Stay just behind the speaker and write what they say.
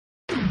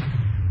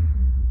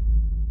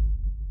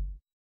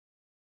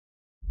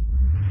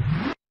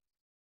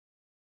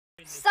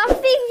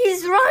Something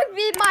is wrong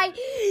with my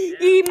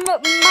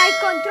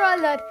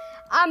controller.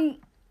 I'm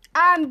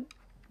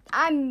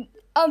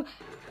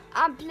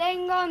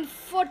playing on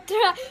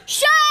Fortra.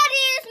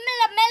 Shawty's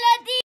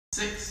melody.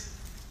 6,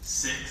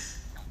 6,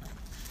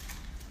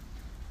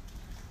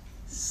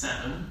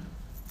 7,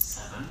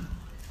 7.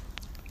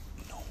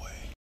 No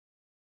way.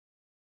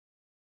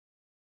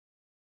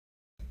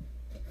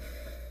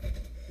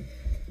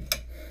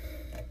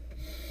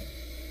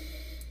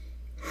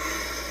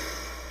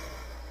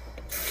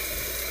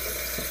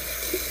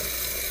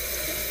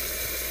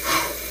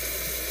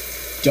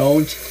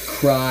 Don't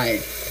cry.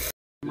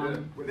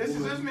 This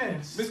is his man.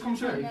 Miss, come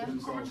check.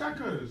 Come and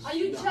check us. Are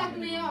you checking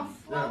me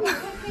off?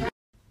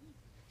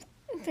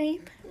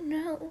 Babe,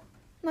 no.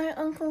 My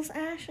uncle's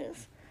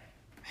ashes.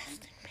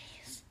 Rest in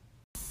peace.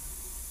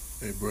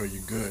 Hey, bro,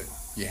 you good.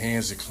 Your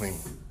hands are clean.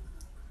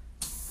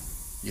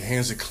 Your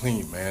hands are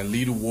clean, man.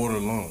 Leave the water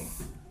alone.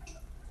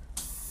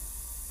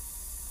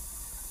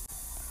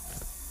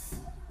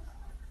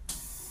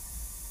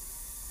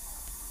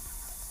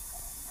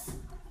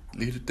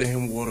 Leave the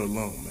damn water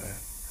alone, man.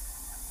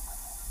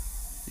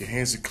 Your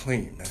hands are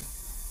clean, man.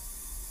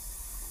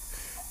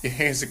 Your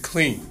hands are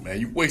clean, man.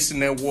 You're wasting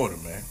that water,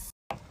 man.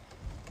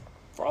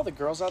 For all the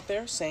girls out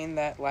there saying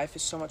that life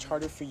is so much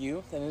harder for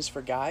you than it is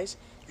for guys,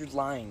 you're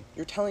lying.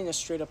 You're telling a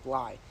straight up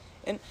lie.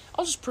 And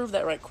I'll just prove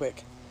that right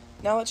quick.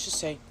 Now let's just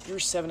say you're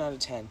a 7 out of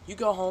 10. You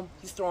go home,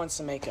 you throw on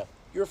some makeup.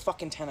 You're a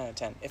fucking 10 out of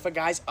 10. If a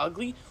guy's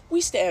ugly, we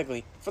stay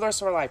ugly for the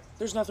rest of our life.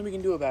 There's nothing we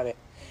can do about it.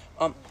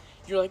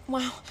 You're like,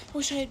 wow, I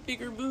wish I had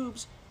bigger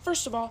boobs.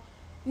 First of all,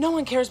 no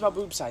one cares about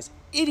boob size.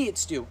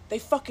 Idiots do. They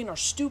fucking are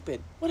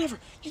stupid. Whatever.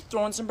 You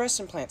throw in some breast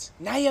implants.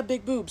 Now you have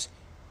big boobs.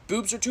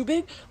 Boobs are too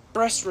big?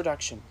 Breast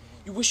reduction.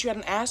 You wish you had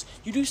an ass?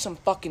 You do some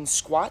fucking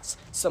squats,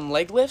 some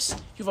leg lifts.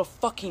 You have a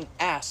fucking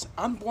ass.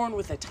 I'm born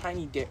with a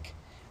tiny dick.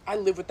 I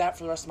live with that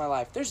for the rest of my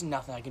life. There's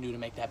nothing I can do to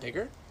make that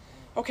bigger.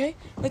 Okay?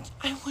 Like,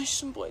 I wish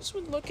some boys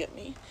would look at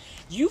me.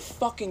 You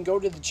fucking go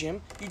to the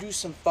gym, you do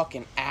some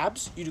fucking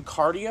abs, you do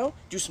cardio,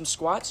 do some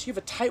squats, you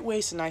have a tight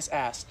waist and nice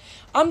ass.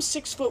 I'm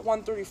 6 foot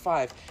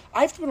 135.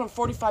 I have to put on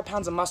 45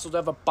 pounds of muscle to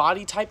have a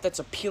body type that's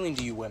appealing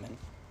to you women.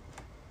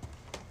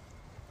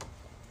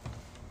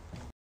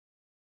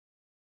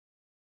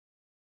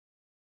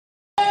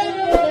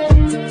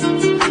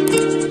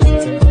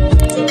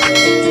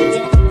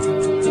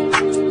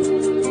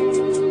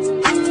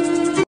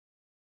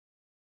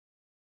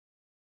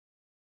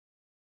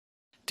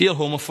 Dear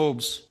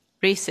homophobes,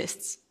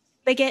 racists,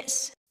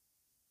 bigots.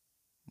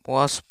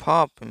 What's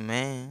poppin',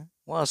 man?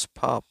 What's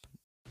poppin'?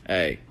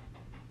 Hey,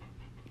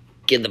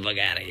 get the fuck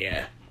out of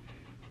here.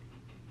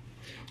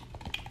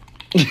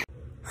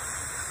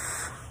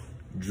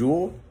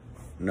 Jewel?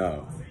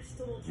 No.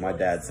 My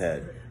dad's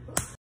head.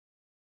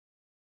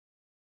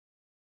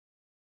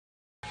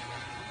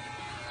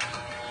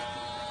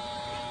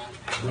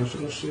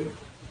 Shit.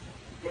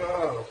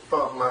 Oh,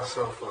 fuck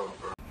myself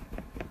up, bro.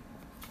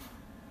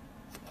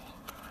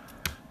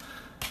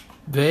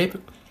 Babe?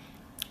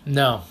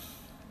 No.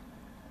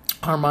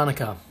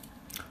 Harmonica.